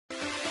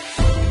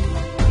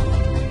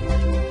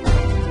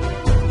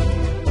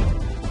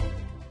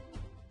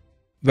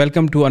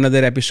Welcome to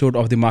another episode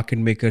of the Market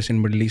Makers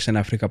in Middle East and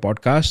Africa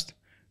podcast.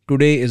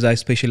 Today is a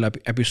special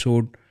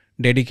episode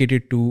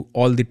dedicated to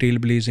all the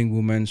trailblazing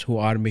women who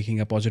are making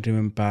a positive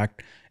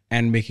impact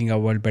and making our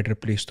world a better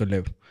place to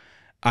live.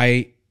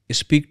 I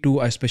speak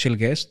to a special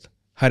guest,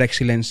 Her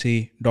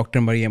Excellency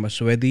Dr. Maryam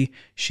AlSuwaidi.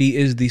 She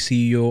is the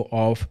CEO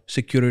of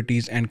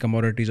Securities and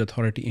Commodities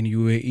Authority in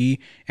UAE,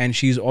 and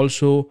she is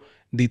also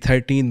the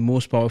 13th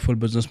most powerful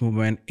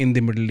businesswoman in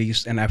the Middle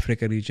East and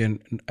Africa region,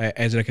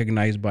 as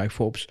recognized by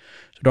Forbes.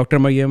 So, Dr.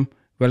 Maryam,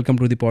 welcome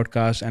to the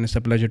podcast, and it's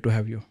a pleasure to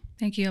have you.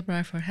 Thank you,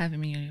 Abrar, for having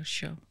me on your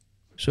show.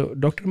 So,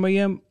 Dr.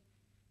 Maryam,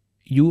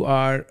 you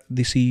are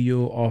the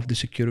CEO of the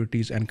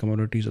Securities and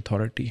Commodities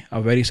Authority, a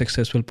very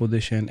successful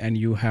position, and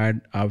you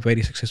had a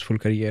very successful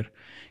career.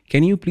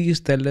 Can you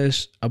please tell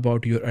us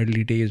about your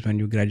early days when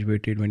you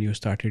graduated, when you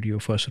started your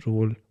first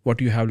role,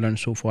 what you have learned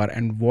so far,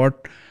 and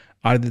what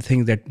are the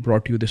things that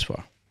brought you this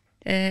far?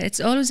 It's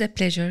always a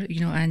pleasure,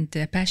 and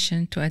a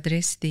passion to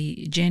address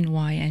the Gen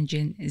Y and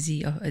Gen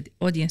Z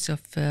audience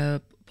of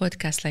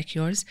podcasts like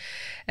yours.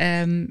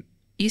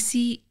 You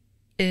see,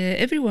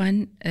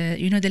 everyone,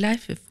 the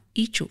life of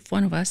each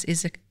one of us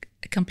is a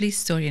complete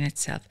story in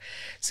itself.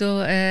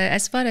 So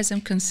as far as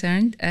I'm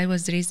concerned, I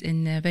was raised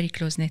in a very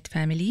close-knit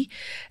family,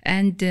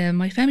 and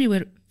my family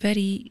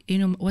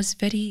was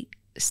very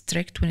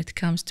strict when it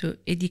comes to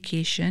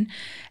education,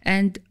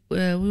 and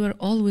we were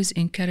always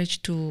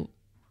encouraged to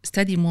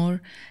study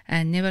more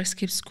and never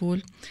skip school.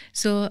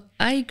 So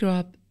I grew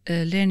up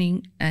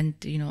learning and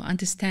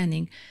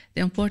understanding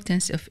the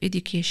importance of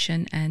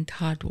education and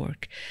hard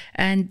work,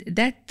 and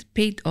that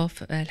paid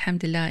off,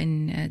 alhamdulillah,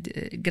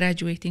 in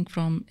graduating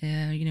from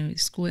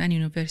school and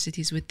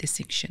universities with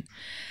distinction.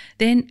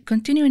 Then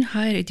continuing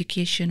higher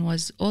education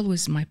was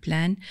always my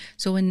plan.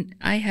 So when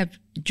I have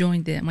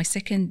joined my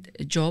second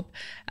job,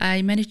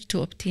 I managed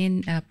to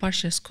obtain a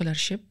partial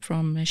scholarship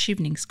from a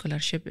Chevening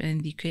scholarship in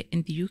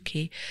the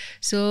UK.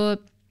 So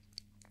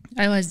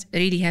I was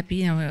really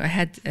happy. I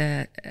had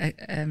a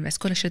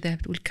scholarship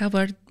that will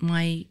cover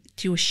my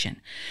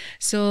tuition.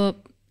 So,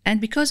 and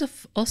because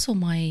of also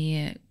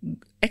my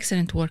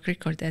excellent work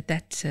record at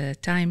that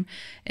time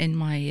in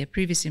my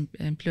previous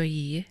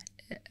employee,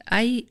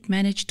 I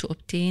managed to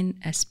obtain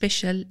a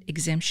special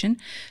exemption.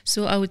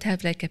 So I would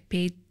have like a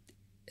paid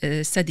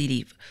study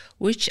leave,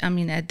 which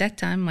at that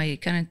time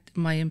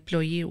my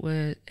employee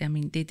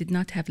they did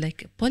not have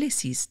like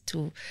policies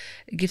to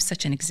give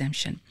such an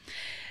exemption.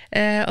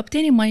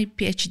 Obtaining my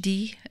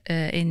PhD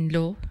in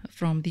law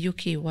from the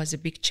UK was a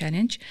big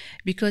challenge,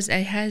 because I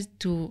had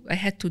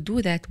to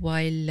do that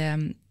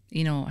while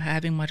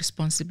having my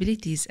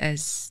responsibilities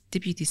as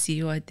deputy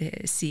CEO at the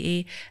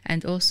SCA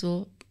and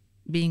also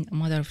being a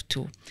mother of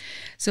two.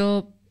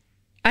 So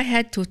I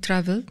had to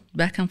travel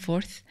back and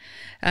forth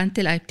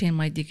until I obtained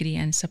my degree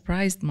and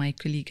surprised my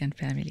colleagues and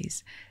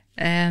families.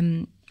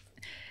 I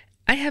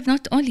have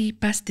not only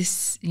passed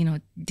this,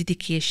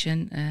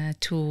 dedication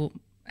to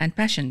and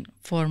passion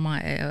for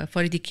my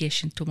for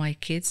education to my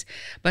kids,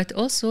 but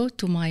also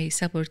to my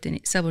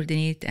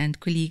subordinate and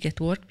colleague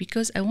at work,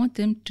 because I want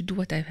them to do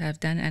what I have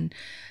done and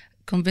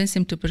convince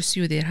them to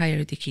pursue their higher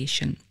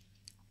education.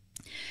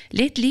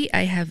 Lately,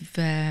 I have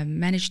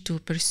managed to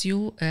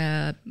pursue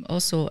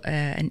also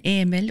an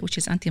AML, which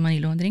is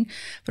anti-money laundering,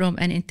 from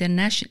an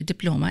international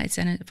diploma. It's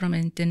from an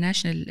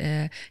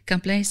international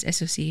compliance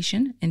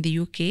association in the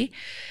UK,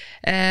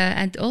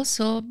 and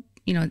also,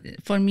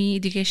 for me,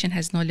 education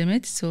has no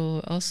limit. So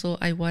also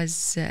I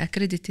was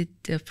accredited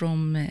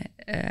from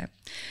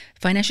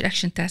Financial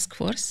Action Task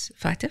Force,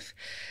 FATF,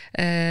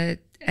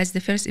 as the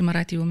first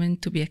Emirati woman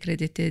to be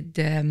accredited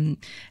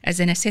as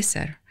an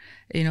assessor,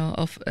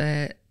 of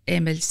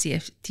AML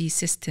CFT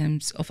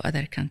systems of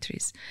other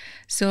countries.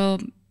 So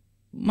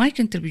my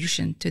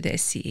contribution to the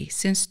SCA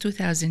since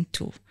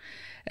 2002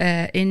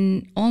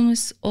 in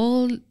almost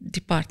all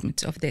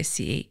departments of the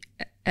SCA,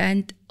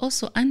 and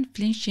also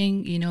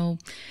unflinching,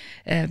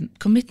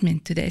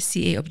 commitment to the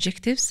SCA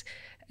objectives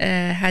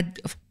had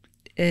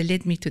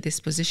led me to this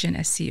position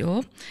as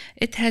CEO.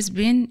 It has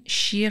been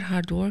sheer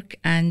hard work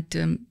and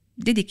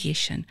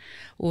dedication,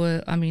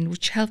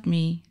 which helped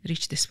me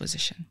reach this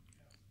position.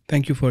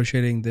 Thank you for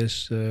sharing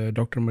this,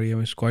 Dr. Maryam.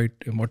 It's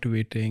quite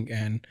motivating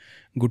and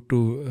good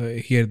to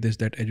hear this,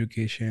 that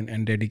education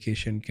and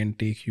dedication can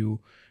take you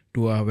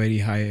to a very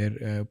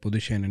higher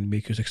position and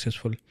make you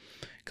successful.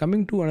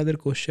 Coming to another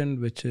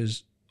question, which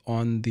is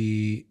on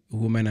the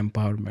women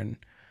empowerment,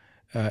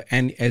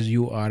 and as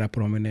you are a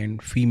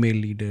prominent female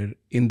leader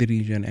in the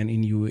region and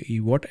in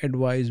UAE, what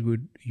advice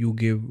would you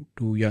give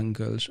to young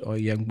girls or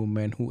young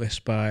women who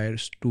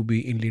aspires to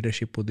be in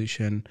leadership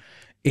position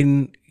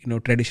in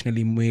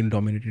traditionally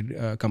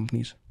male-dominated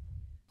companies?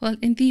 Well,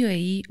 in the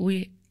UAE,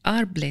 we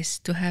are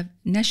blessed to have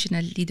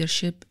national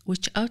leadership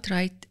which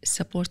outright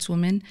supports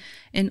women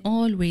in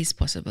all ways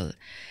possible.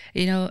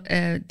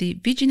 The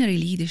visionary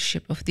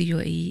leadership of the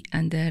UAE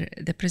under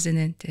the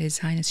President, His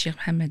Highness Sheikh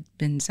Mohammed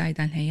bin Zayed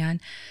Al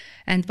Nahyan,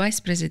 and Vice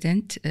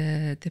President,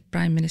 the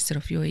Prime Minister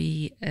of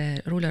UAE,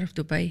 ruler of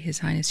Dubai, His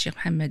Highness Sheikh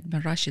Mohammed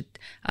bin Rashid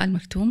Al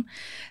Maktoum,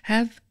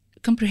 have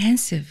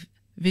comprehensive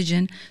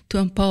vision to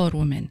empower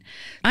women,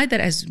 either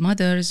as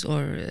mothers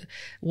or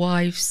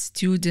wives,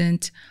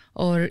 students,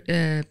 or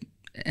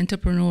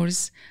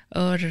entrepreneurs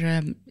or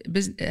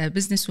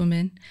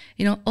businesswomen.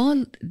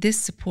 All this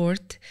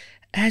support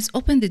has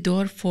opened the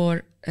door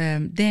for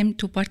them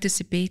to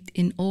participate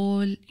in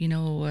all,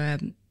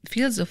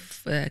 fields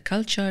of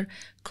culture,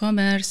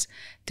 commerce,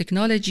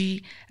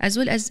 technology, as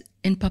well as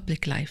in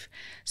public life.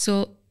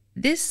 So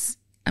this,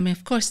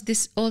 of course,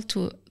 this all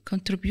to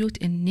contribute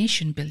in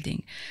nation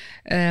building.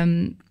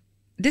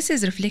 This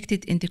is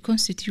reflected in the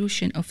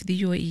constitution of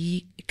the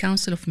UAE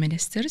Council of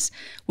Ministers,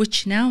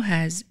 which now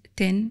has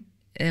 10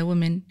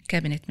 women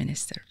cabinet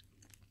ministers.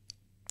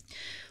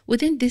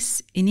 Within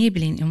this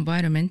enabling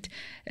environment,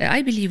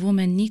 I believe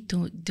women need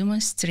to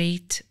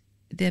demonstrate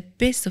the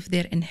best of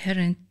their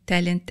inherent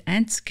talent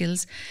and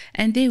skills,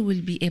 and they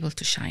will be able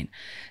to shine.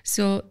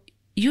 So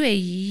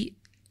UAE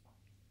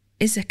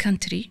is a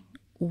country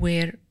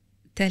where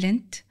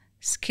talent,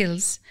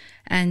 skills,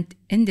 and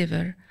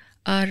endeavor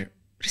are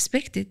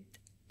respected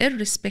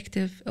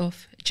irrespective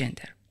of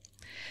gender.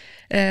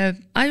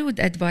 I would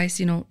advise,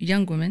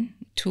 young women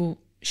to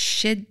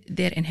shed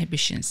their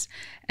inhibitions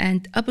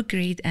and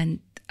upgrade and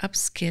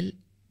upskill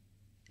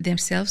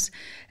themselves,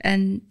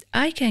 and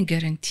I can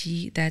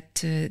guarantee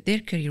that their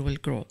career will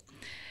grow.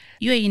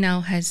 UAE now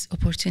has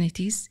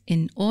opportunities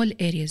in all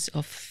areas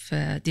of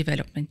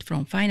development,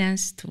 from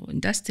finance to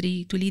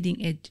industry to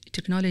leading edge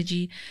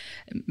technology,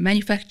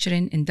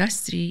 manufacturing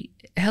industry,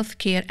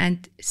 healthcare,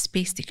 and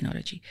space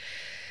technology.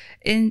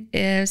 And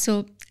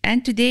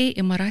today,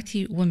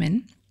 Emirati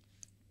women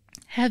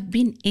have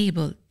been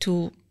able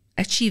to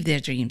achieve their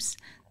dreams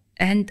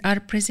and are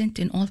present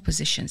in all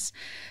positions,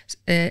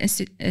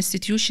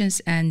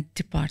 institutions and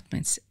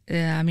departments.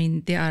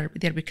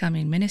 They're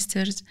becoming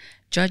ministers,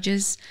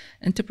 judges,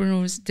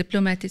 entrepreneurs,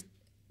 diplomats,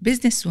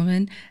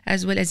 businesswomen,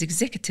 as well as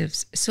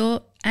executives.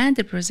 And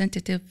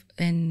representative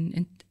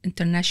in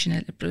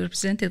international,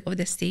 representative of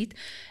the state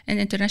and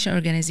international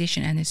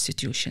organizations and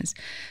institutions.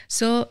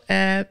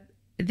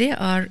 They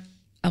are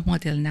a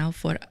model now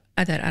for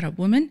other Arab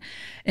women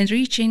in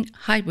reaching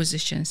high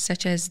positions,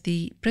 such as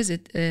the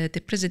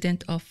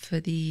president of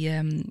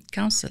the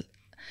council,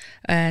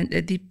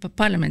 the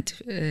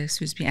parliament,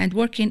 and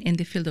working in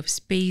the field of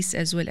space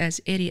as well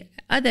as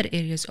other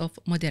areas of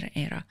modern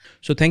era.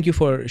 So thank you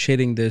for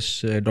sharing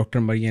this,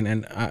 Dr. Maryam.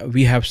 And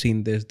we have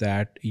seen this,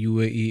 that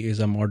UAE is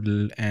a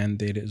model and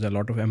there is a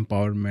lot of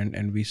empowerment,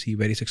 and we see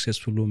very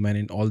successful women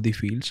in all the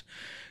fields.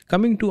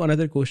 Coming to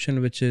another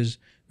question, which is,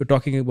 we're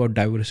talking about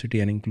diversity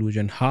and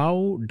inclusion.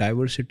 How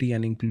diversity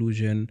and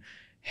inclusion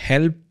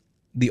help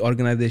the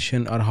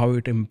organization, or how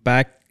it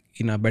impact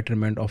in a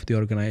betterment of the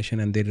organization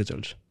and their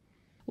results?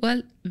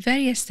 Well,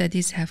 various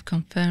studies have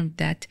confirmed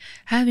that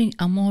having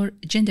a more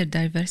gender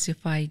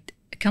diversified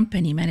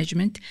company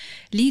management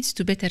leads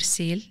to better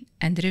sale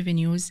and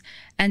revenues,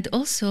 and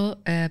also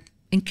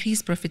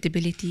increased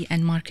profitability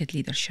and market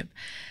leadership.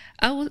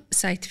 I will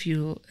cite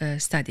few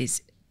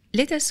studies.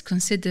 Let us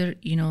consider,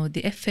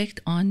 the effect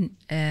on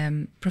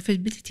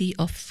profitability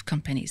of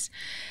companies.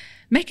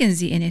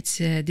 McKinsey, in its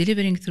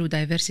Delivering Through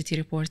Diversity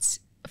reports,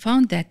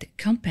 found that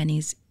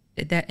companies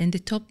that in the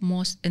top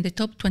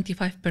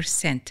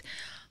 25%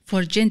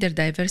 for gender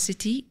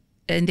diversity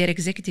in their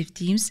executive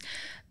teams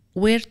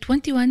were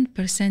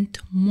 21%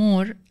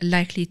 more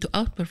likely to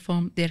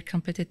outperform their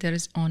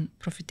competitors on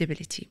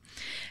profitability.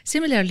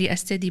 Similarly, a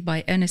study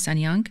by Ernst &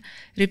 Young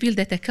revealed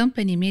that a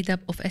company made up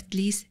of at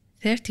least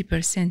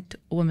 30%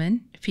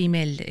 women,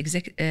 female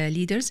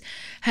leaders,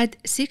 had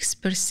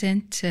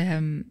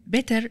 6%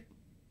 better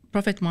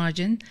profit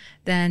margin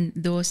than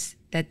those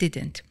that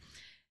didn't.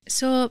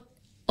 So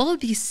all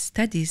these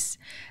studies,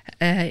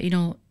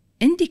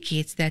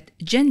 indicates that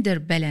gender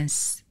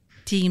balance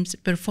teams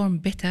perform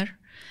better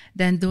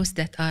than those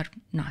that are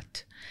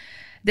not.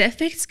 The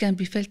effects can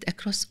be felt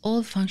across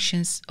all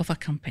functions of a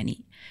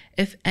company.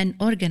 If an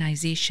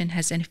organization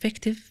has an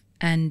effective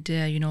and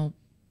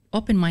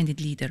open-minded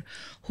leader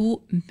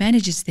who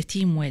manages the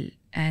team well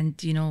and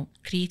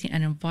creating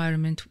an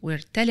environment where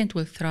talent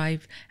will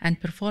thrive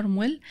and perform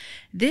well,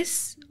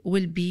 this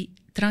will be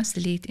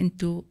translate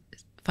into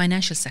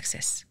financial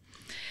success.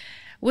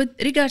 With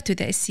regard to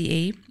the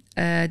SCA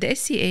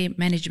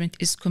management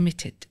is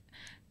committed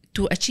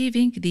to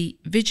achieving the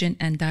vision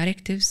and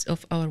directives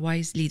of our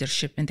wise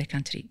leadership in the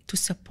country to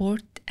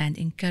support and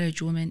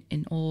encourage women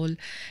in all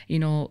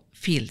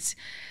fields.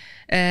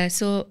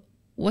 So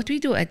what we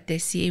do at the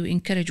SCA, we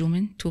encourage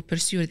women to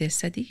pursue their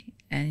study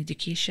and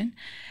education.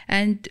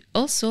 And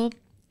also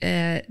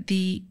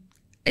the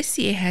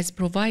SCA has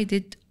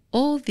provided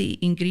all the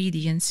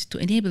ingredients to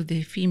enable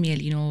the female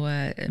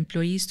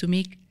employees to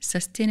make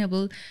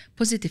sustainable,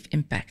 positive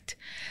impact.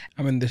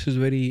 This is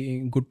very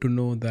good to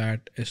know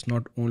that it's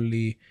not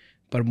only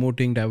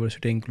promoting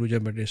diversity and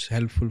inclusion, but it's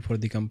helpful for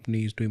the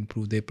companies to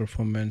improve their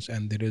performance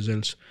and the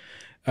results.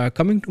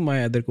 Coming to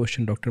my other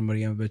question, Dr.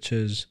 Maryam, which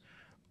is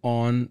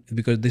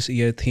because this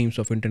year themes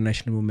of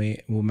International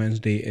Women's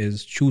Day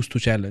is choose to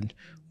challenge.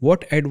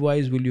 what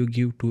advice will you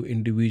give to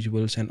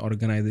individuals and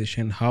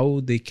organizations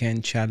how they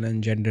can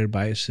challenge gender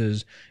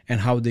biases and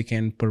how they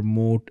can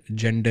promote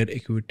gender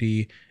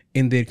equity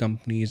in their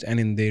companies and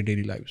in their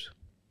daily lives?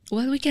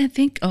 Well, we can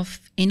think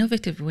of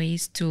innovative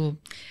ways to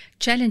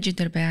challenge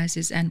gender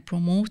biases and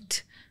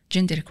promote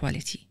gender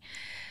equality.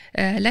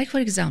 Like, for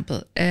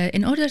example,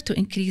 in order to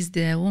increase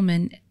the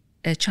women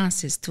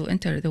chances to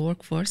enter the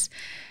workforce,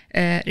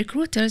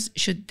 recruiters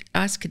should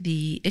ask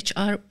the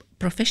HR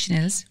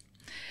professionals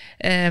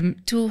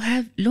to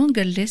have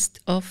longer list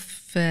of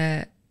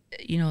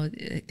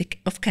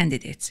of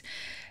candidates.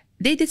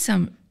 They did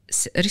some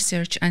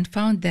research and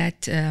found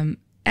that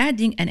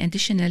adding an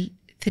additional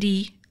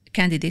 3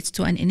 candidates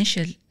to an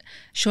initial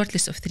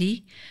shortlist of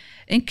 3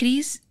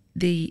 increase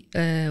the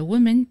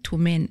women to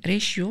men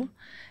ratio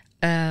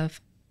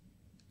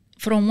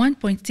from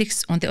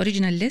 1.6 on the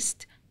original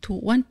list to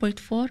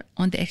 1.4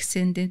 on the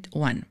extended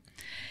one.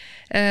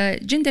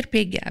 Gender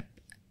pay gap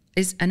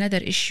is another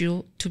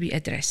issue to be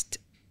addressed.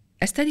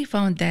 A study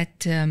found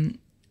that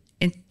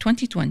in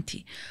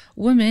 2020,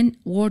 women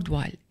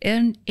worldwide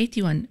earned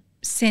 81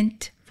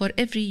 cents for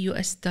every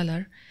US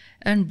dollar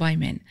earned by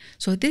men.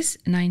 So this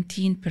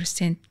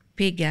 19%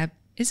 pay gap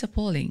is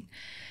appalling.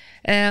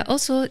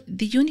 Also,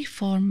 the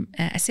uniform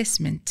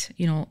assessment,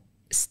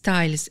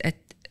 styles at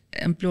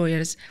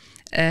employers,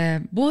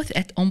 both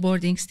at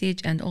onboarding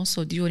stage and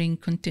also during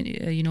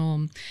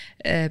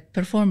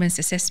performance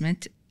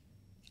assessment,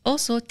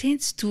 also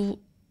tends to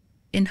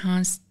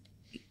enhance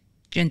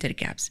gender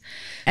gaps.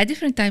 A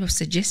different type of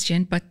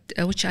suggestion, but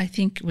which I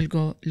think will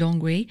go a long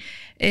way,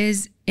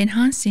 is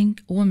enhancing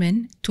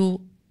women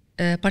to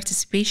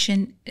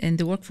participation in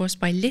the workforce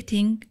by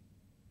letting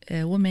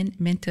women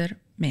mentor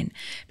men.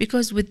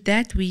 Because with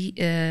that, we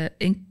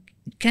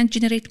can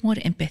generate more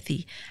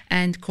empathy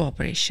and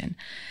cooperation.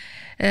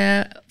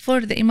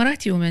 For the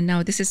Emirati women,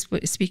 now this is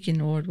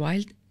speaking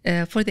worldwide,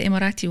 for the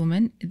Emirati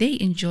women, they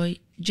enjoy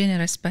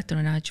generous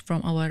patronage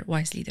from our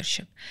wise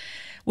leadership,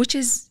 which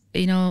is,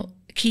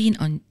 keen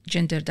on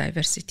gender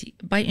diversity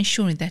by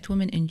ensuring that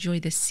women enjoy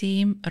the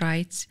same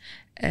rights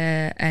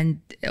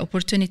and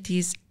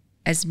opportunities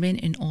as men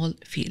in all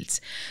fields.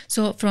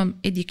 So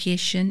from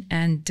education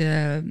and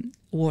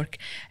work.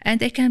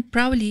 And I can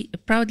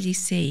proudly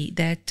say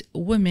that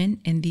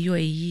women in the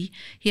UAE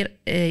here,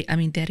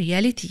 the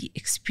reality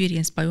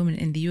experienced by women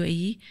in the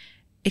UAE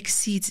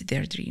exceeds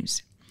their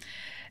dreams.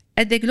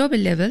 At the global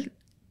level,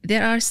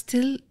 there are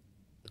still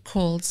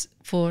calls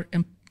for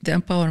the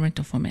empowerment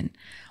of women,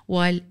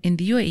 while in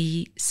the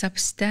UAE,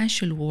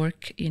 substantial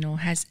work,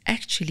 has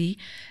actually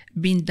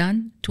been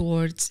done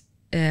towards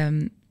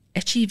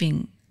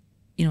achieving,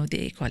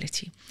 the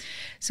equality.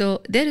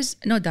 So there is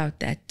no doubt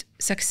that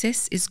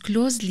success is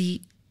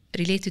closely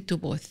related to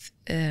both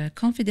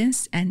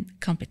confidence and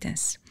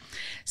competence.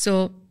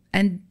 So,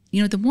 and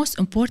the most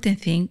important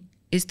thing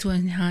is to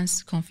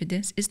enhance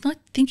confidence, is not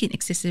thinking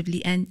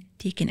excessively and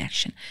taking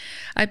action.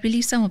 I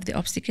believe some of the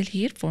obstacle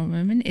here for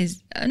women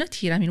is, not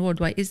here,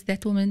 worldwide, is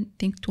that women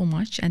think too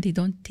much and they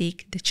don't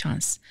take the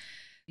chance.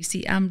 You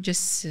see, I'm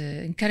just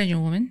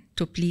encouraging women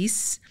to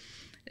please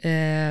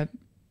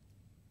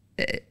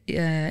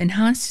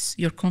enhance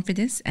your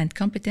confidence and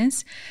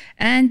competence,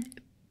 and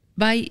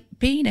by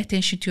paying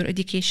attention to your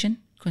education,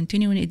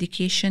 continuing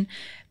education,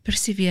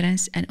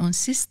 perseverance, and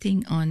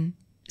insisting on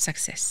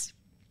success.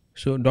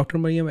 So, Dr.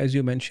 Maryam, as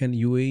you mentioned,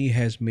 UAE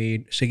has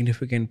made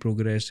significant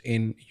progress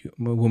in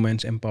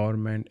women's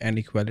empowerment and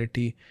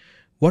equality.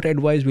 What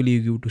advice will you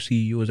give to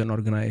CEOs and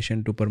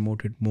organizations to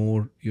promote it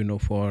more,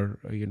 for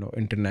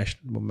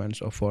international women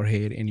or for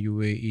here in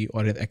UAE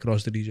or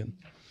across the region?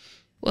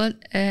 Well,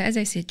 as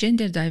I said,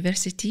 gender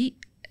diversity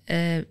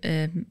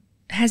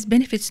has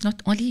benefits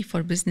not only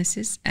for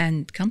businesses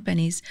and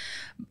companies,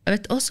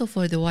 but also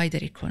for the wider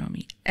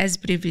economy. As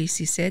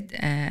previously said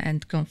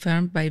and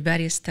confirmed by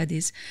various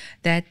studies,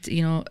 that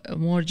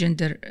more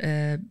gender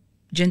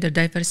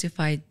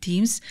diversified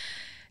teams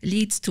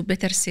leads to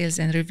better sales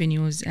and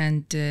revenues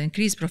and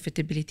increased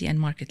profitability and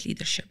market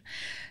leadership.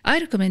 I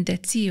recommend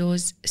that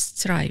CEOs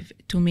strive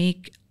to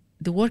make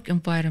the work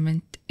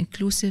environment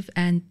inclusive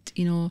and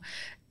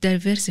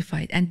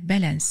diversified and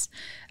balanced,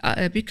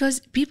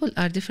 because people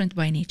are different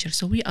by nature,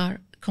 so we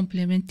are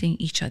complementing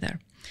each other.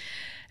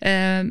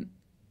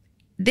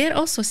 There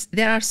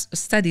are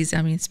studies,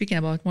 speaking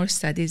about more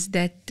studies,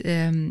 that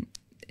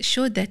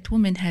show that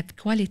women have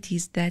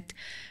qualities that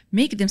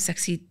make them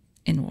succeed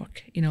in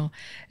work,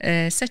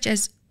 such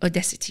as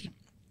audacity.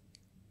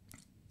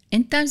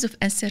 In times of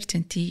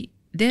uncertainty,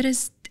 there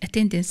is a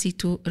tendency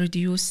to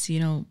reduce,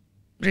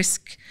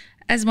 risk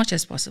as much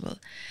as possible.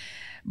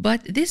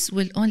 But this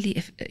will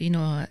only,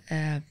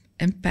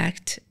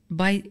 impact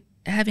by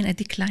having a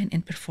decline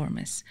in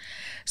performance.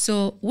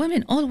 So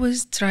women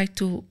always try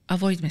to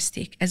avoid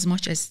mistake as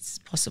much as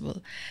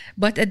possible.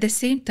 But at the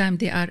same time,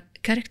 they are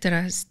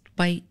characterized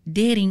by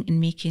daring in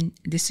making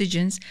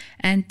decisions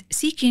and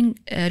seeking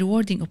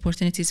rewarding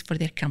opportunities for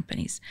their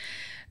companies.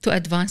 to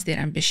advance their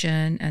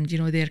ambition and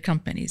their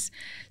companies.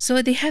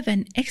 So they have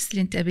an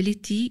excellent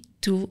ability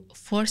to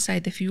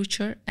foresight the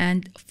future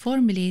and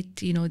formulate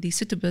the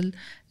suitable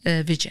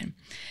vision.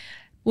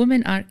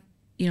 Women are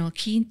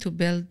keen to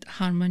build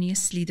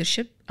harmonious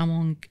leadership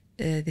among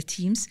the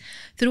teams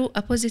through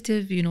a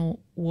positive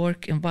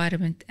work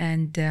environment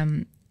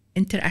and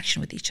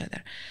interaction with each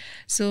other.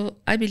 So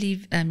I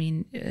believe,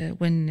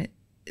 when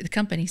the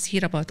companies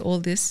hear about all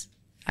this,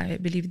 I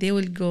believe they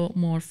will go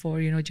more for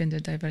gender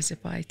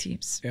diversified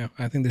teams. Yeah,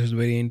 I think this is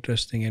very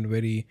interesting and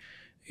very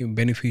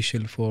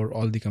beneficial for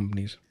all the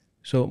companies.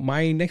 So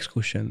my next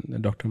question,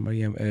 Dr.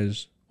 Maryam,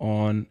 is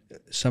on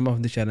some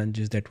of the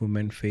challenges that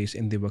women face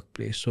in the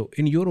workplace. So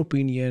in your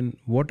opinion,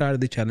 what are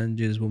the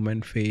challenges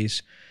women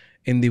face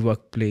in the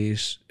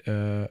workplace,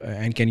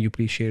 and can you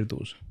please share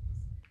those?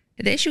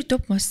 The issue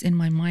topmost in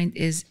my mind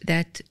is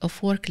that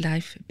of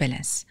work-life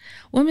balance.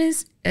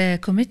 Women's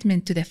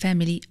commitment to the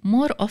family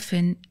more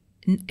often,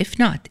 if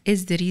not,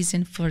 is the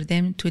reason for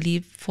them to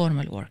leave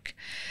formal work.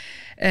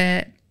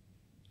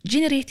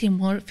 Generating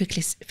more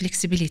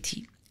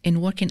flexibility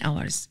in working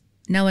hours,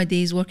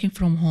 nowadays working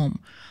from home,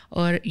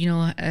 or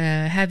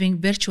having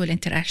virtual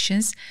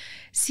interactions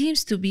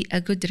seems to be a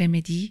good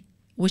remedy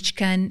which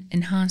can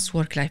enhance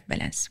work-life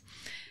balance.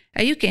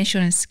 A UK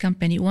insurance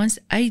company once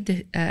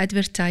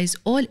advertised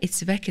all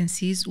its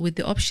vacancies with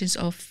the options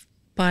of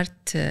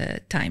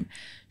part-time,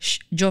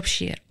 job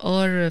share,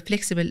 or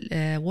flexible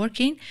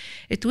working.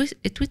 It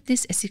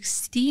witnessed a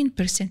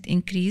 16%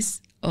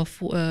 increase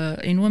of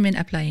in women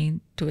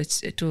applying to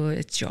its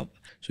job.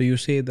 So you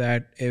say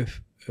that if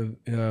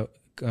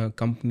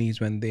companies,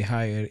 when they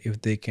hire, if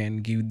they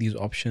can give these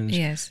options,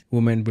 Yes.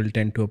 women will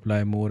tend to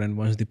apply more, and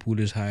once the pool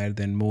is higher,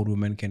 then more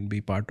women can be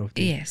part of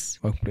the Yes.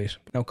 workplace.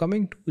 Now,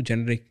 coming to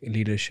generic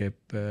leadership,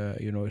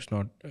 it's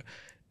not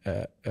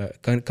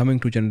coming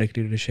to generic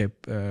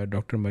leadership,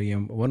 Dr.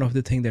 Maryam. One of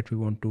the things that we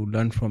want to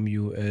learn from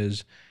you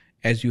is,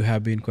 as you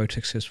have been quite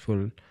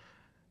successful,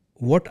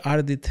 what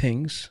are the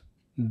things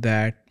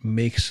that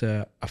makes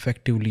an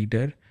effective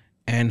leader,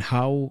 and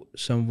how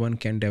someone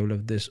can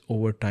develop this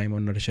over time or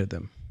nurture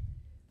them?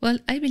 Well,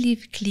 I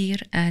believe clear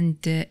and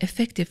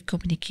effective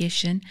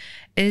communication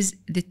is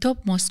the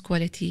topmost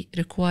quality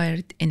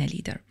required in a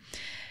leader.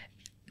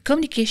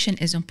 Communication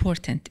is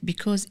important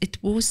because it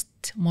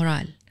boosts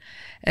morale,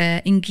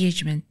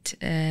 engagement,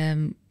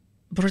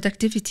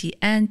 productivity,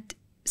 and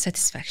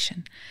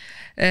satisfaction.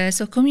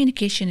 So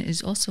communication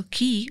is also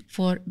key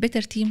for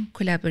better team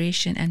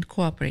collaboration and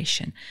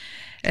cooperation.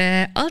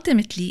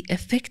 Ultimately,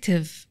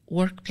 effective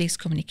workplace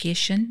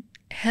communication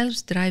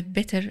helps drive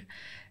better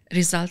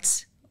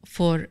results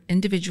for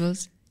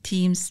individuals,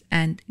 teams,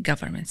 and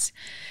governments.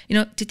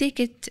 To take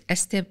it a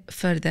step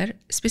further,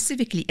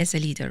 specifically as a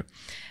leader,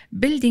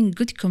 building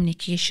good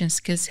communication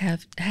skills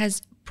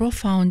has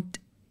profound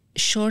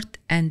short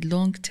and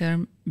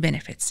long-term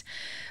benefits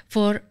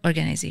for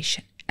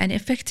organization. An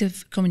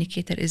effective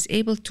communicator is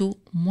able to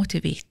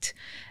motivate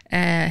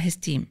his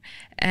team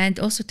and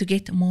also to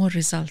get more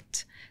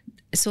result.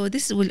 So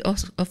this will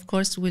also, of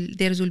course,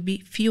 there will be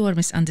fewer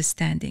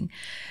misunderstanding.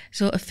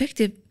 So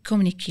effective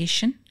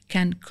communication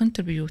can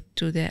contribute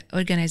to the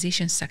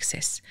organization's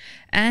success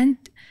and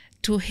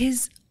to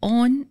his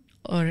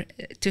or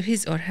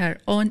her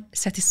own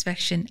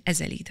satisfaction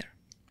as a leader.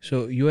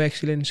 So, Your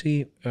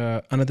Excellency,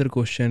 another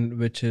question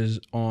which is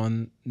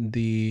on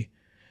the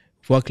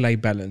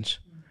work-life balance.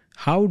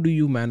 How do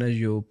you manage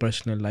your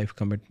personal life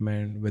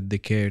commitment with the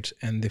kids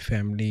and the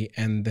family,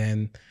 and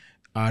then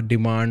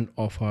demand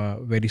of a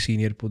very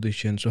senior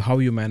position? So how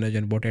you manage,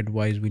 and what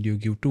advice will you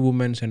give to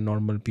women and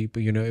normal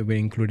people, even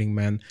including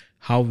men,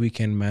 how we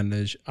can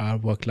manage our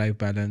work-life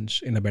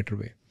balance in a better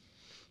way?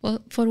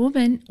 Well, for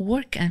women,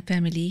 work and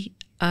family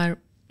are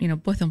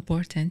both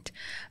important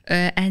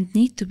and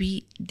need to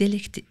be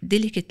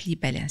delicately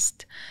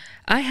balanced.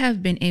 I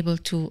have been able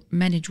to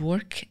manage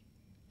work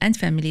and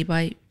family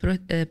by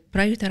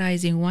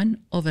prioritizing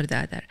one over the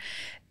other,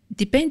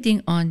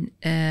 depending on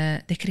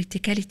the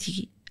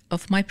criticality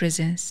of my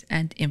presence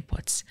and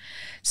inputs.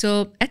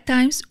 So at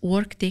times,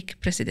 work takes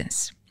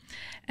precedence,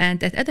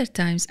 and at other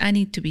times, I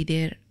need to be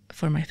there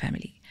for my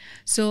family.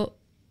 So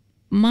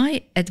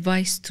my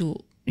advice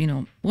to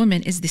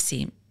women is the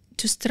same: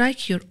 to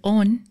strike your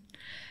own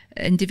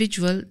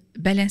individual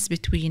balance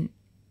between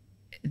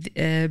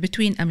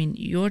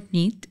your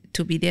need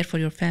to be there for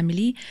your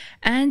family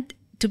and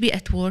to be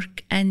at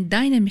work, and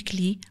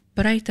dynamically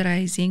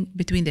prioritizing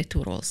between the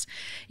two roles.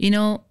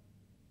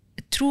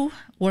 True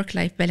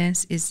work-life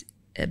balance is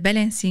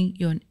balancing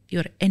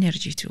your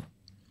energy too.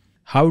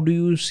 How do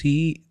you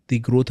see the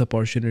growth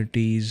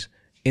opportunities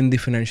in the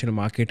financial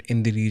market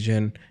in the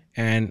region,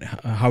 and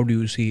how do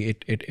you see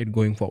it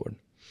going forward?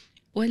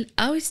 Well,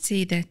 I would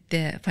say that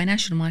the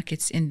financial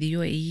markets in the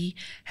UAE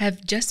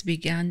have just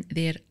begun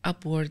their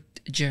upward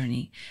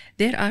journey.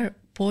 They are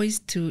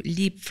poised to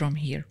leap from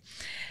here.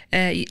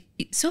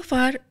 So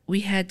far,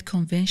 we had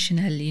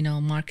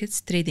conventional,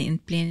 markets trading in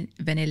plain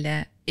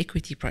vanilla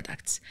equity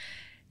products.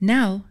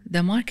 Now,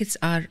 the markets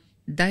are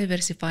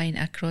diversifying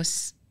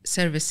across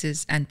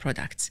services and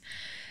products.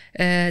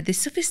 The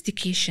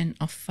sophistication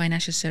of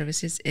financial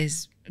services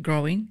is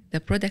growing. The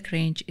product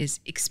range is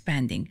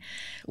expanding.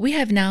 We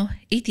have now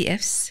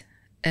ETFs,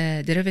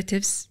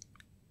 derivatives,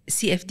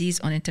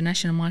 CFDs on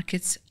international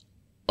markets,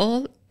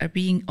 all are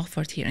being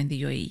offered here in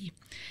the UAE.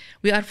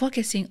 We are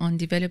focusing on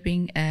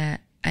developing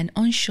an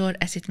onshore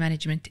asset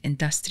management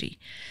industry.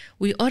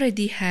 We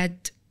already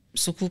had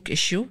sukuk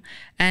issue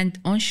and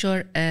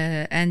onshore,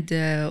 and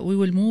we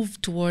will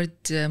move toward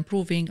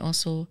improving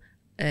also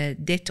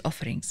debt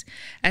offerings,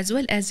 as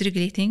well as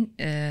regulating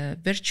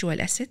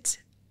virtual assets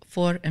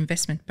for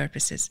investment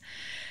purposes.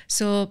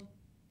 So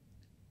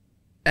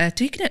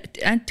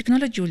and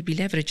technology will be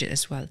leveraged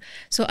as well.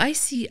 So I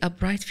see a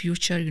bright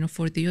future,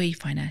 for the UAE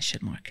financial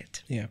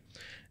market. Yeah.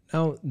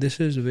 Now, this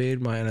is where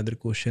my another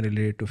question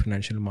related to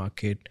financial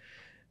market.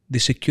 The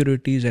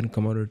Securities and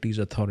Commodities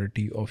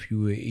Authority of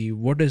UAE,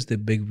 what is the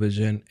big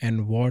vision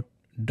and what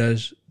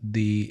does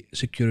the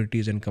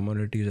Securities and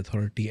Commodities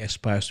Authority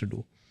aspires to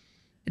do?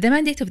 The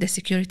mandate of the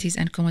Securities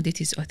and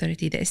Commodities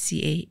Authority, the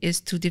SCA, is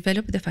to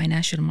develop the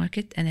financial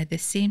market and at the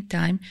same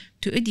time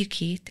to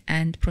educate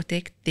and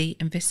protect the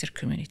investor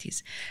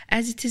communities,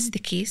 as it is the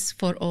case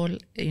for all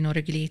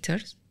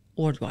regulators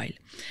worldwide.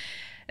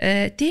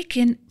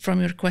 Taken from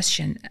your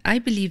question, I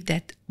believe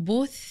that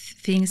both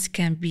things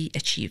can be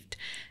achieved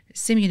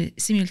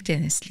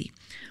simultaneously.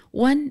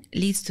 One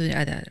leads to the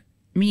other,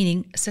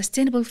 meaning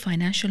sustainable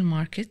financial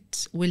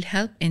markets will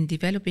help in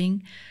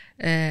developing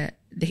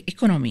the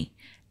economy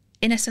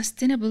in a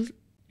sustainable,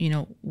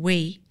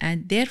 way,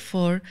 and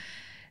therefore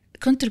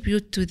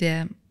contribute to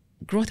the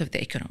growth of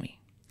the economy.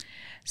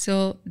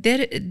 So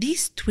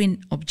these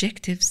twin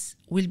objectives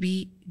will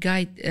be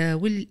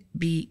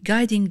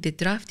guiding the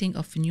drafting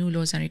of new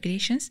laws and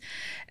regulations,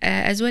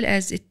 as well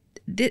as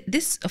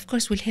this, of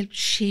course, will help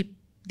shape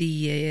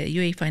the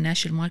UAE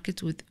financial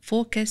market with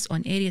focus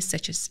on areas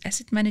such as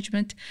asset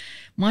management,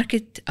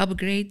 market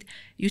upgrade,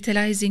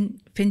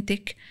 utilizing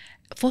fintech,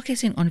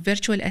 focusing on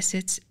virtual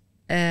assets,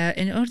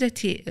 in order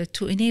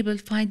to enable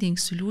finding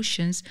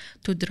solutions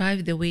to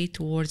drive the way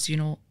towards,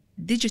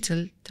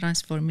 digital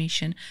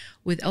transformation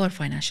with our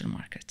financial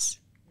markets.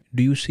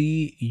 Do you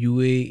see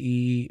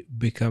UAE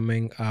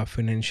becoming a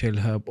financial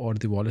hub or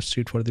the Wall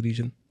Street for the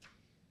region?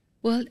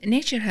 Well,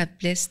 nature has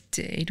blessed,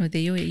 the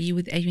UAE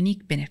with a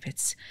unique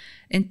benefits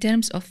in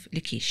terms of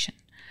location.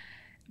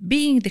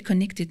 Being the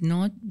connected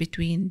node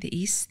between the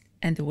East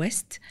and the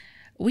West,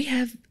 we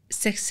have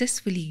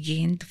successfully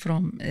gained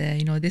from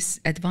this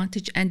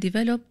advantage and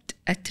developed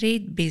a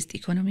trade-based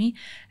economy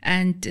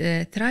and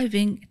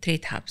thriving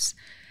trade hubs.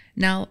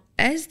 Now,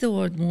 as the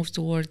world moves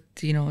toward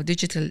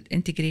digital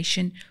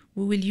integration,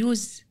 we will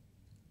use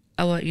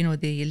our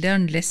the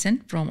learned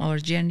lesson from our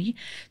journey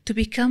to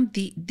become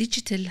the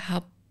digital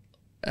hub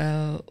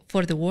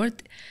for the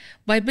world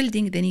by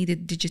building the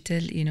needed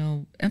digital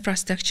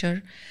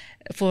infrastructure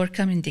for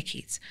coming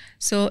decades.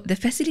 So the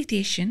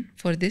facilitation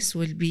for this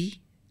will be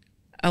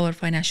our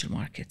financial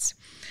markets.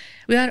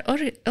 We are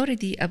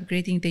already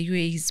upgrading the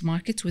UAE's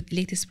markets with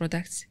latest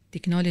products,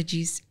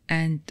 technologies,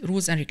 and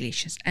rules and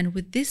regulations. And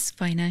with this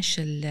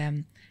financial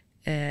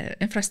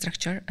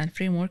infrastructure and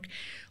framework,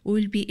 we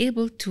will be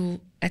able to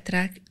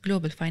attract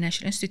global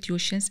financial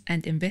institutions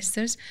and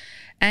investors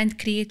and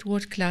create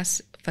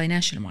world-class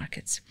financial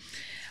markets.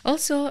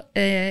 Also,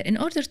 in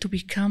order to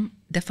become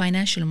the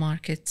financial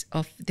market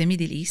of the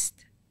Middle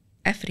East,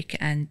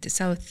 Africa, and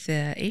South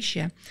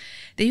Asia,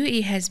 the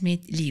UAE has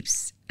made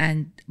leaps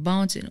and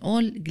bounds in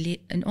all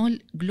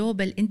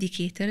global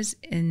indicators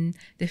in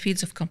the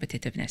fields of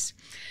competitiveness,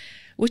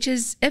 which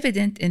is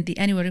evident in the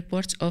annual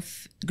reports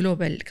of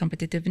global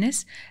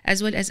competitiveness,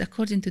 as well as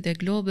according to the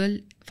Global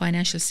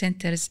Financial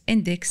Centers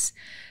Index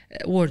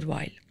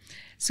worldwide.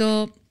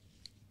 So,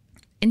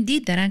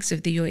 indeed, the ranks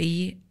of the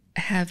UAE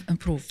have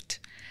improved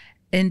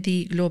in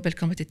the global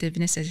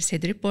competitiveness, as I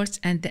said, reports,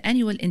 and the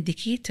annual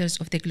indicators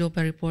of the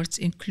global reports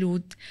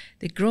include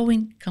the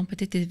growing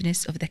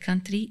competitiveness of the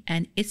country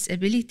and its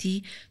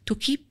ability to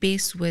keep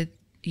pace with,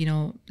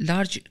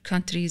 large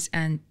countries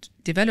and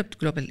developed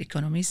global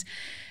economies,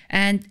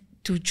 and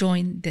to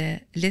join the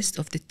list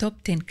of the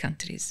top 10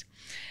 countries.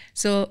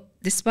 So,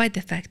 despite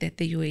the fact that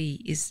the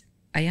UAE is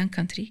a young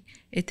country,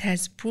 it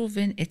has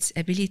proven its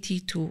ability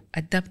to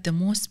adopt the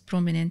most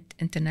prominent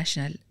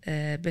international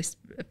best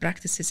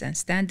practices and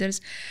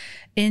standards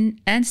in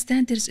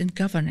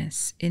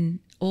governance in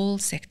all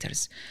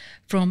sectors,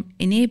 from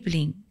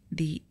enabling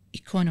the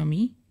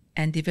economy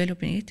and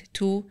developing it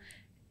to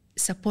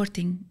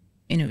supporting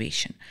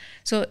innovation.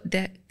 So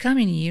the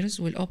coming years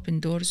will open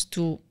doors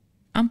to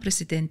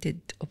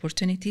unprecedented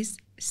opportunities,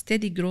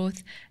 steady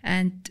growth,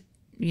 and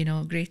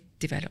great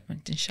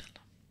development, inshallah.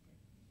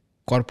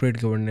 Corporate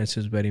governance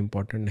is very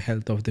important.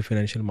 Health of the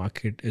financial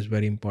market is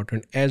very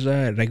important. As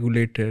a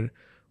regulator,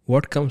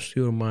 what comes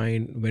to your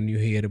mind when you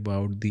hear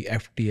about the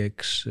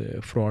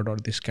FTX fraud or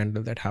the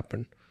scandal that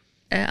happened?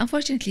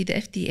 Unfortunately, the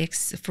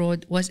FTX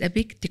fraud was a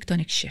big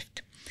tectonic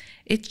shift.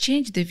 It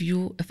changed the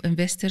view of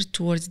investors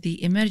towards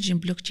the emerging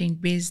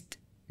blockchain-based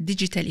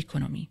digital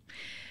economy.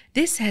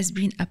 This has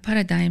been a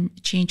paradigm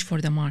change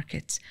for the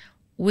markets,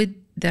 with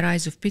the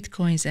rise of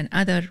Bitcoins and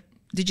other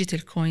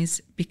digital coins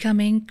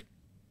becoming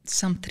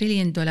some $1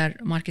 trillion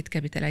market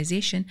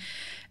capitalization,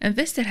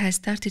 investor has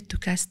started to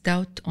cast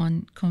doubt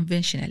on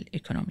conventional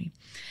economy.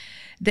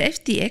 The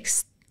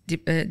FTX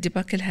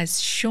debacle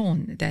has shown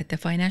that the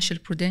financial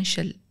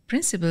prudential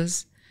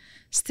principles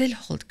still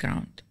hold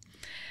ground.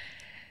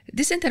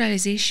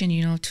 Decentralization,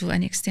 to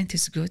an extent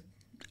is good,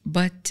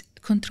 but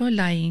control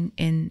lying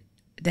in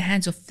the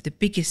hands of the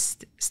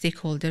biggest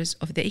stakeholders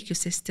of the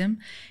ecosystem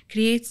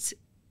creates,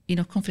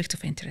 conflict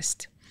of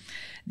interest.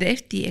 The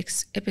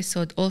FTX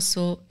episode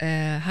also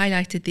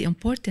highlighted the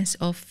importance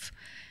of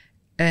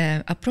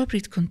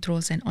appropriate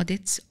controls and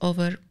audits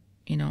over,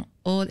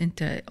 all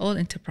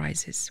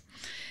enterprises.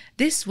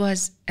 This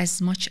was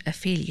as much a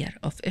failure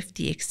of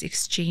FTX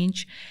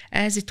exchange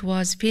as it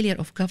was failure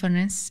of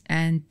governance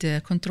and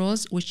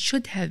controls, which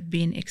should have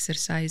been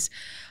exercised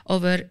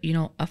over,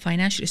 a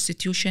financial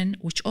institution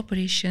which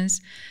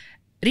operations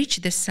reach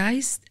the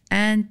size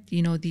and,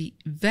 the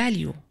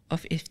value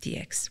of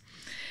FTX.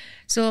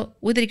 So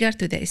with regard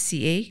to the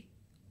SCA,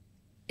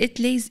 it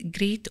lays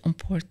great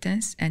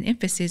importance and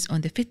emphasis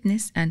on the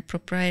fitness and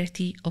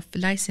propriety of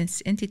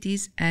licensed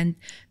entities and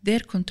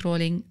their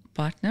controlling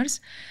partners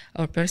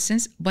or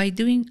persons by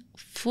doing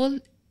full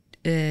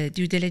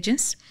due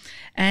diligence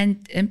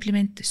and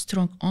implement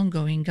strong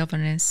ongoing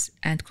governance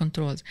and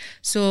controls.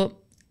 So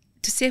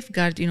to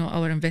safeguard,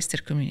 our investor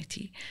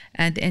community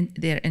and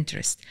their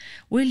interest.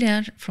 We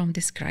learn from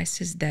this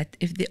crisis that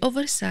if the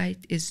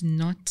oversight is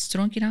not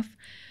strong enough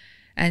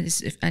and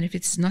if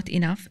it's not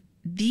enough,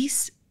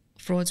 these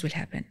frauds will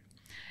happen.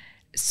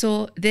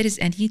 So there is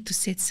a need to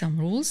set some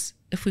rules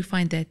if we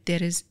find that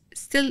there is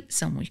still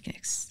some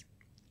weakness.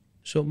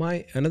 So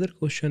my another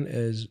question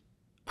is,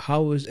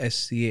 how is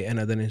SCA,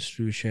 another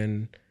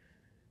institution,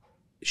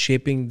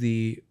 shaping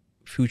the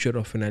future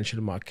of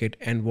financial market,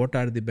 and what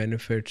are the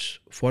benefits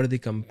for the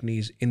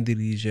companies in the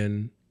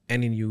region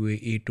and in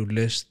UAE to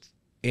list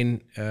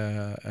in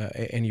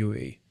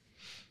UAE?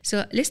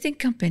 So listing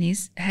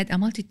companies had a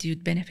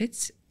multitude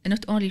benefits,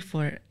 not only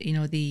for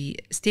the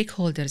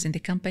stakeholders in the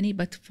company,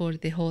 but for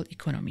the whole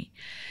economy.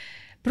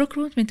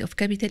 Procurement of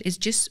capital is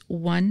just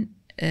one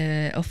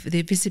of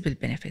the visible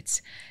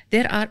benefits.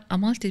 There are a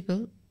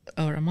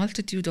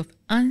multitude of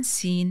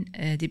unseen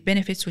the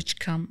benefits which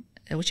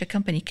a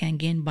company can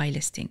gain by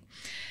listing.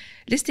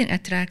 Listing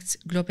attracts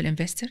global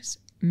investors,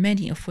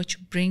 many of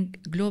which bring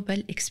global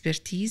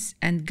expertise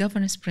and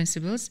governance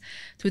principles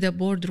to the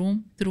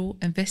boardroom through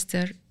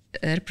investor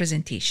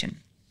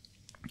representation.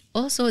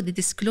 Also, the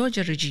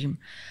disclosure regime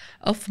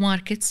of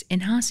markets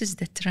enhances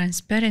the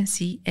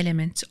transparency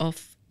elements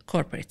of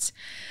corporates.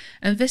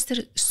 Investor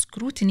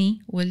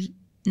scrutiny will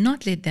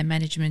not let the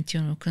management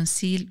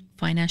conceal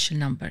financial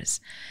numbers.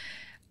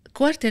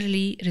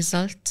 Quarterly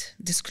result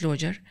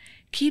disclosure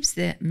keeps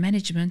the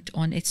management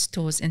on its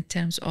toes in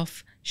terms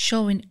of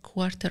showing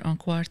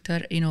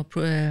quarter-on-quarter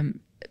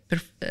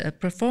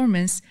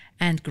performance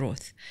and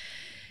growth.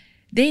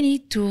 They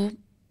need to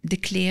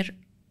declare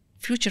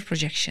future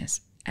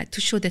projections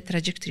to show the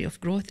trajectory of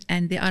growth,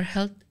 and they are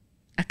held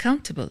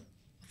accountable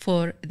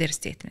for their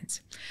statements.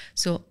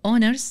 So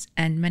owners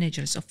and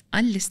managers of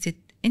unlisted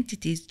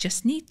entities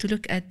just need to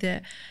look at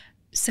the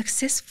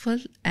successful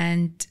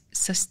and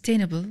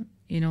sustainable,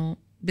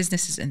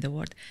 businesses in the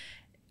world.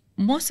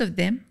 Most of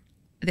them,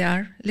 they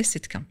are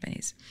listed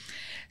companies.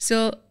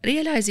 So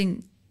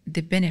realizing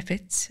the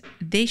benefits,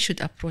 they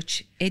should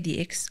approach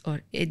ADX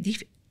or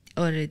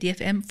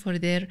DFM for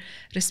their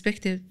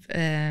respective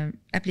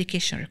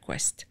application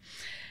request.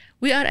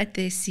 We are at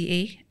the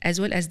SCA,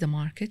 as well as the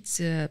markets,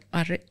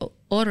 are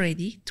all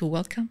ready to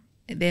welcome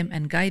them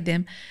and guide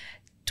them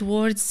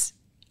towards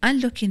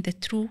unlocking the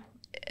true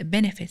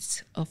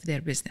benefits of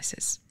their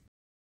businesses.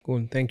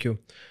 Cool, thank you.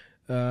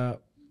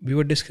 We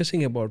were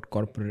discussing about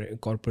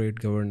corporate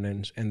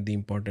governance and the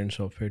importance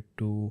of it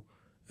to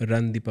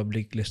run the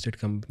public listed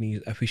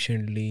companies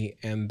efficiently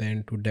and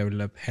then to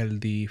develop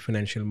healthy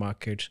financial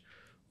markets.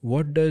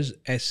 What does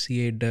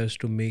SCA does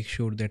to make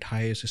sure that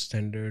highest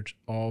standards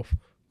of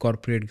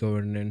corporate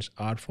governance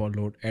are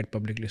followed at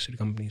public listed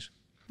companies?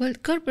 Well,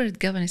 corporate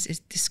governance is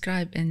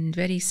described in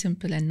very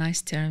simple and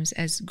nice terms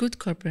as good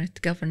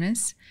corporate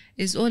governance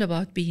is all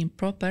about being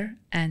proper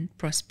and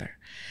prosper.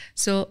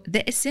 So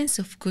the essence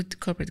of good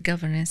corporate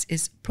governance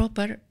is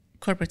proper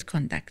corporate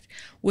conduct,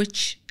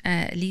 which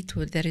lead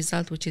to the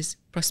result, which is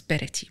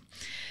prosperity.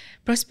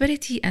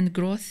 Prosperity and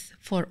growth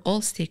for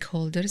all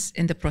stakeholders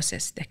in the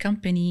process, the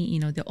company,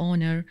 the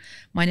owner,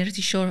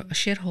 minority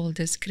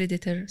shareholders,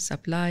 creditor,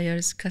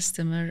 suppliers,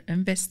 customer,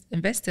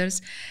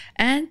 investors,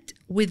 and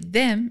with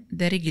them,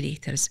 the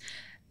regulators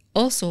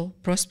also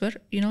prosper,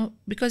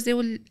 because they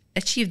will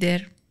achieve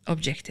their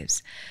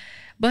objectives.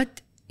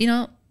 But,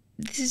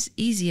 this is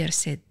easier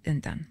said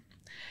than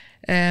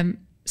done.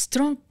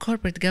 Strong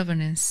corporate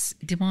governance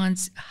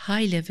demands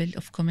high level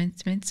of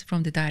commitment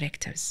from the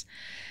directors.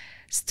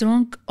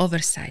 Strong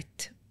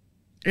oversight,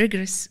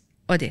 rigorous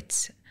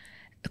audits,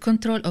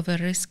 control over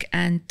risk,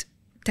 and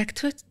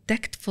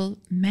tactful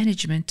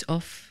management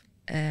of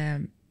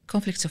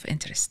conflicts of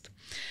interest.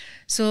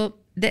 So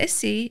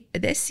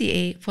the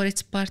SCA, for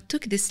its part,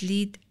 took this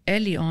lead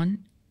early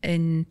on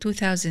in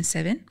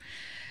 2007.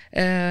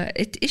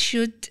 It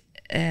issued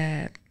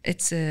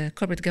its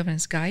corporate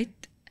governance guide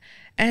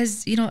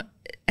as,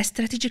 a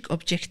strategic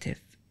objective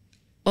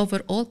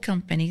over all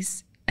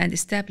companies and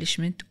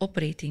establishment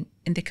operating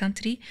in the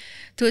country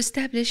to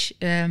establish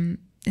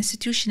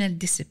institutional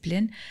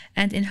discipline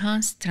and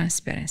enhance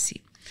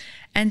transparency.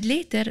 And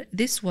later,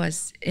 this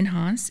was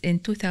enhanced in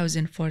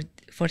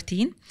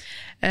 2014,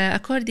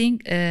 according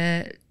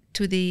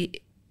to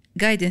the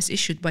guidance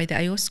issued by the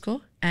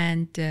IOSCO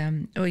and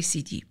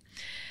OECD.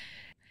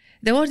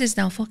 The world is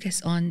now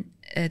focused on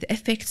the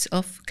effects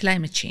of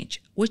climate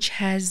change, which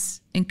has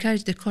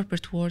encouraged the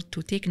corporate world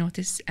to take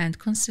notice and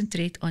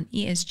concentrate on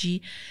ESG,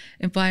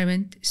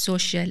 environment,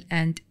 social,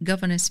 and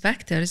governance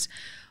factors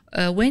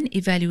when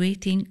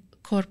evaluating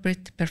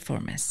corporate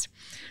performance.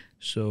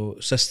 So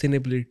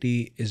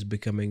sustainability is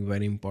becoming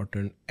very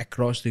important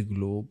across the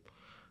globe.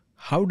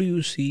 How do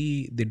you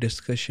see the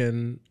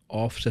discussion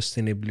of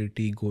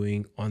sustainability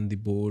going on the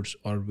boards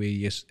or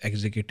various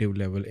executive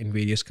level in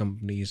various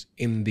companies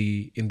in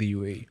the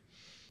UAE?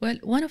 Well,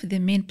 one of the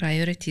main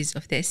priorities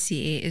of the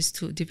SCA is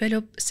to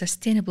develop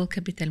sustainable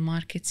capital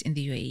markets in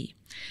the UAE.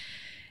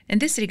 In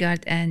this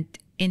regard, and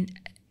in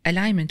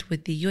alignment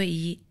with the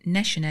UAE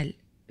National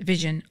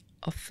Vision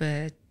of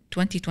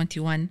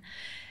 2021,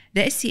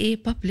 the SCA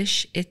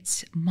published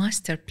its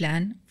master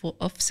plan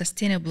of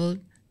sustainable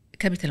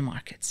capital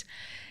markets,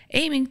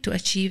 aiming to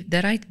achieve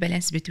the right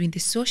balance between the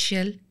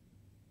social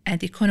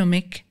and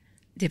economic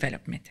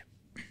development.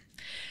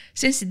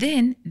 Since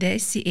then, the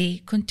SCA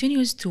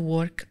continues to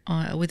work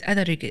with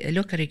other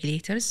local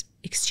regulators,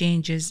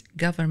 exchanges,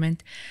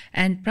 government,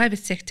 and private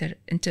sector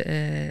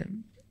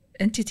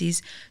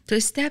entities to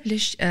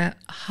establish a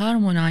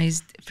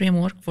harmonized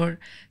framework for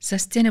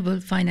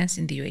sustainable finance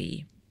in the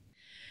UAE,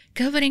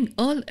 covering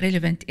all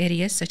relevant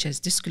areas such as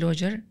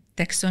disclosure,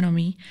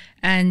 taxonomy,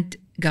 and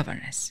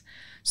governance.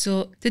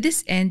 So to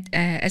this end,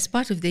 as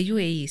part of the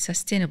UAE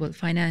Sustainable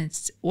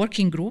Finance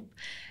Working Group,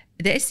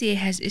 the SCA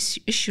has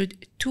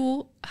issued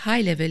two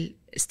high-level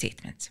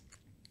statements.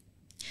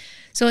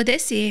 So the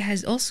SCA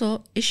has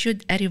also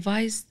issued a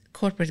revised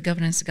corporate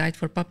governance guide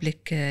for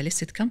public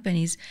listed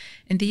companies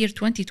in the year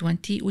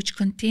 2020, which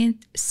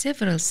contained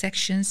several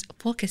sections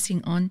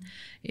focusing on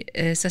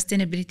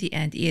sustainability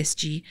and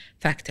ESG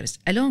factors,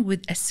 along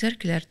with a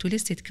circular to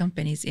listed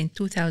companies in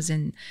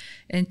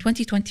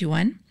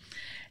 2021,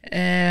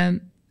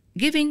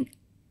 giving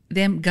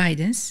them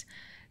guidance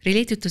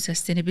related to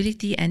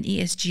sustainability and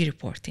ESG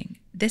reporting.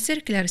 The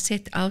circular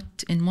set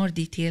out in more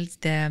detail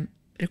the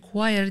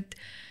required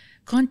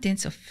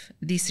contents of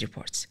these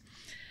reports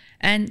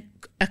and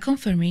a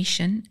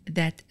confirmation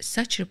that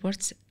such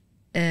reports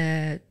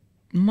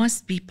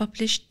must be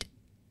published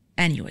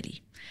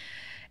annually.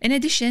 In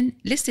addition,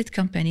 listed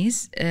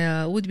companies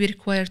would be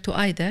required to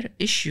either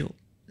issue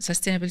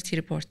sustainability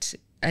reports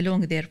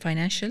along their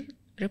financial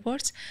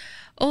reports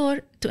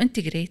or to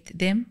integrate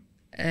them,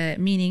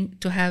 meaning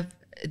to have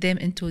them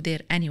into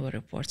their annual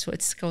report. So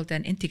it's called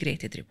an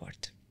integrated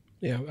report.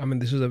 Yeah, I mean,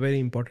 this is a very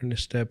important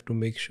step to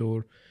make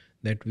sure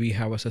that we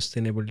have a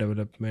sustainable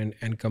development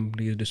and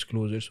companies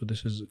disclosure. So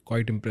this is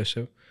quite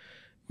impressive.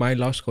 My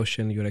last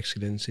question, Your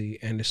Excellency,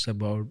 and it's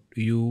about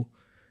you.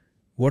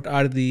 What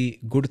are the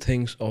good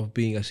things of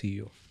being a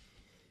CEO?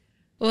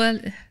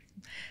 Well,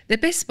 the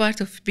best part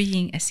of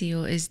being a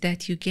CEO is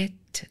that you get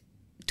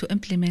to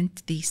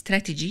implement the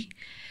strategy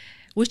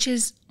which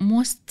is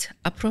most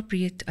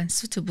appropriate and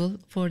suitable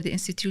for the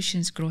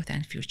institution's growth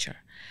and future.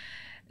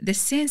 The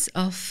sense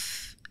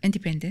of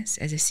independence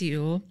as a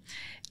CEO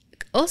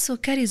also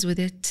carries with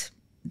it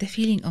the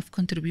feeling of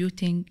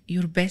contributing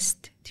your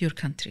best to your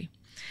country.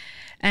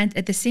 And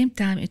at the same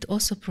time, it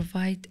also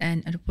provides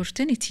an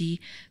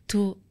opportunity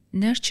to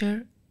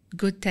nurture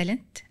good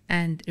talent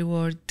and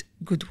reward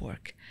good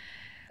work.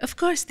 Of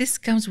course, this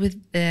comes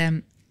with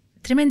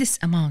tremendous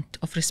amount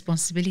of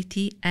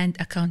responsibility and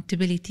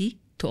accountability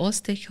to all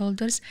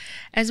stakeholders,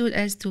 as well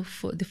as to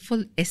the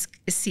full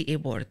SCA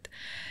board,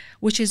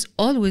 which is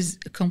always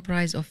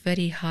comprised of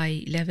very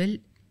high level,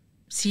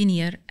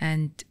 senior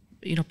and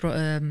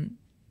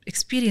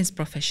experienced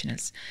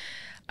professionals.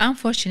 I'm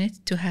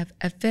fortunate to have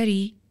a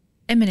very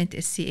eminent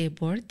SCA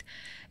board,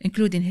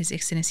 including His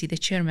Excellency the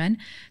Chairman,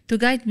 to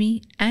guide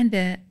me and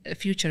the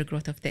future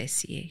growth of the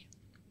SCA.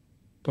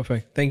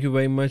 Perfect. Thank you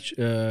very much,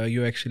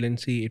 Your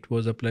Excellency. It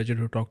was a pleasure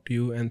to talk to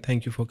you, and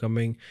thank you for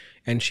coming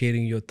and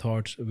sharing your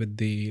thoughts with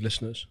the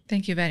listeners.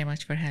 Thank you very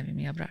much for having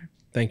me, Abrar.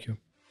 Thank you.